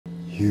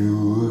You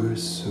were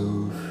so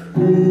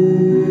free,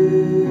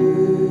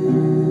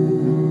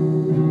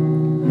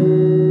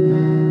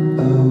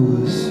 I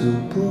was so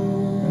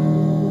blind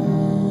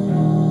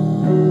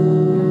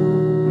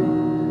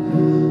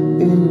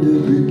in the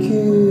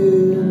beginning,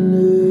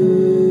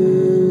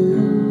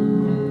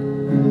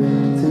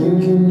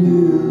 thinking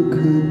you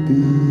could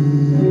be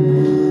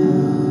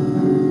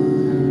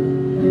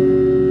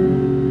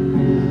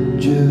mine,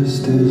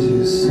 just as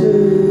you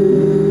said.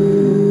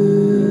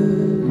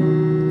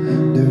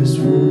 There's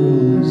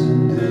worlds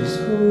in this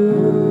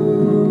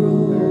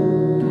world,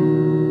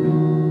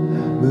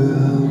 but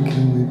how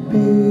can we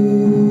be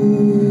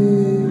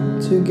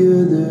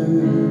together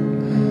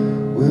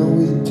when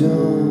we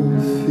don't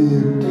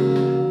fit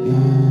in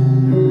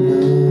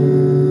now?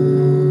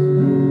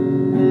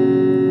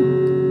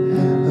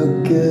 I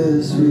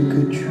guess we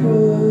could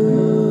try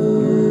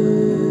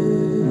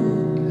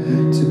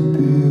to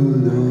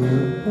build our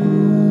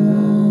own,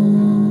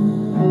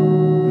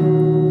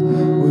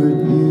 where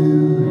you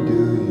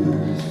do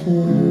your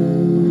things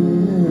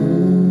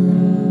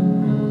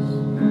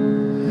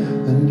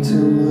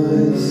until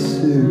my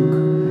sick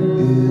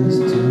is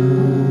done.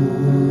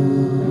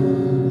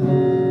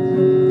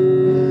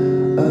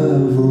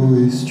 I've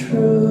always tried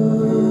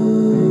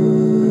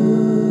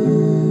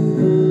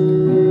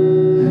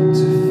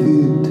to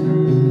fit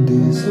in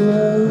these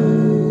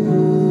lies,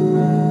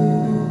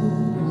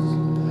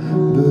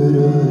 but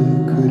I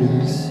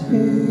couldn't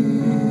see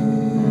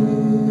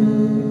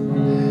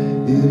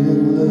even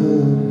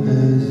love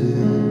has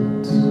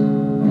its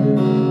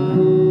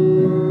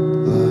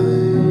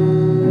lines.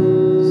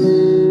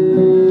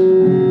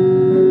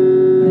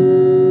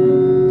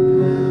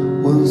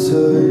 Once I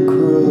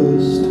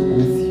crossed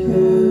with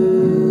you,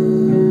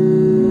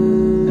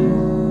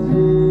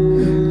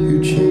 you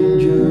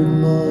changed your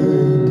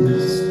mind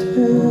instead.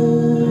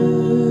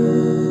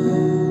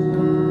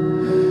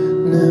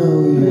 Now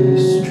you're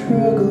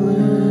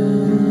struggling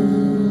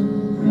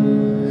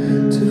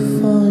to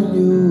find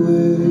your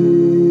way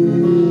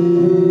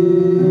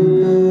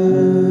back.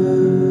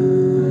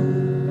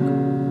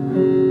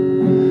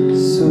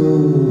 So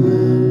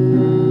am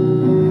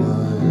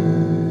I.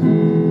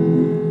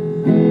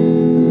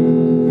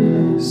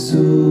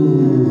 So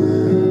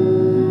am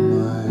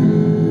I.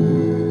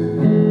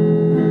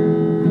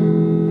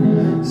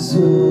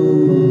 So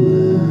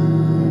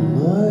am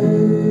I.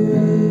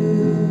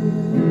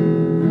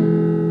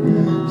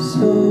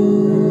 So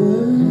am I.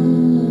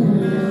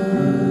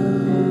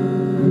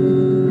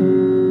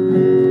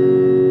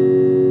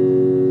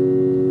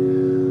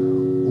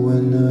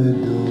 When I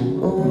don't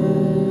own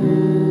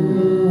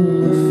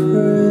my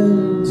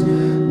friends,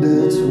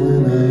 that's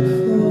when I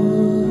find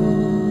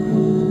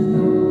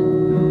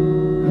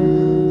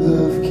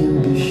love can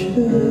be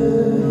shared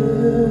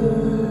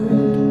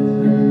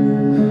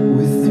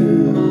with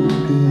true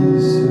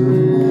peace of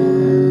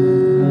mind.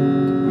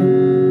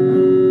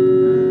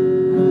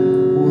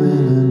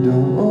 When I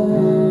don't own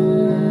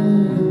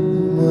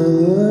my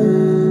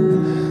life,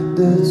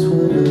 that's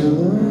when I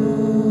lost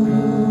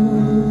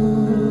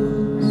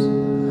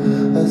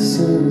a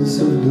sense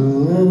of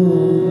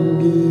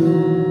belonging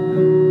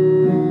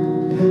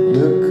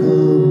that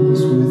comes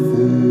with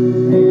a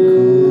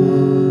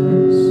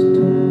cost.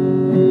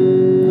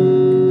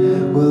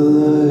 Well,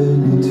 I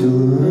need to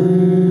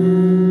learn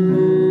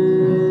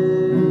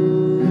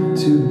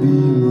to be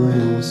my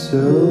own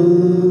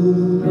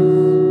self,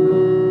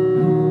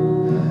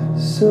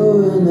 so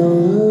when I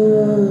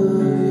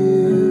love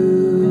you,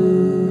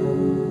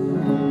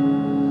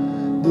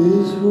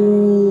 these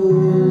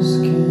worlds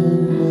can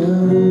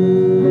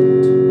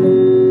melt.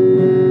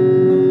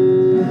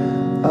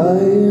 I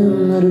am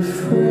not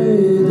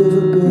afraid of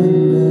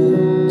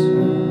abandonment.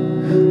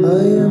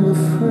 I am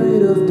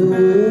afraid of the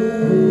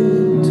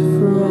weight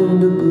from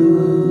the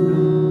blue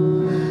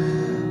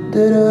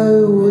that I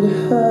would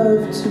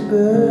have to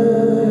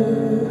bear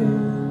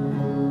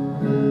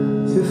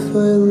if I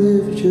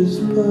lived just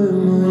by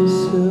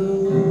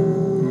myself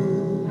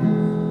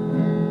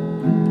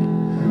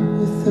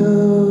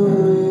without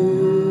you,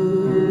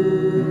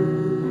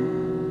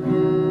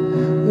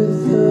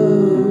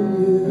 without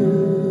you,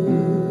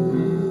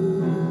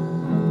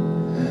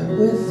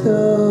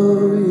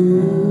 without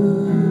you.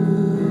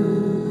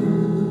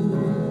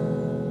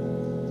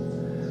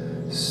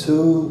 So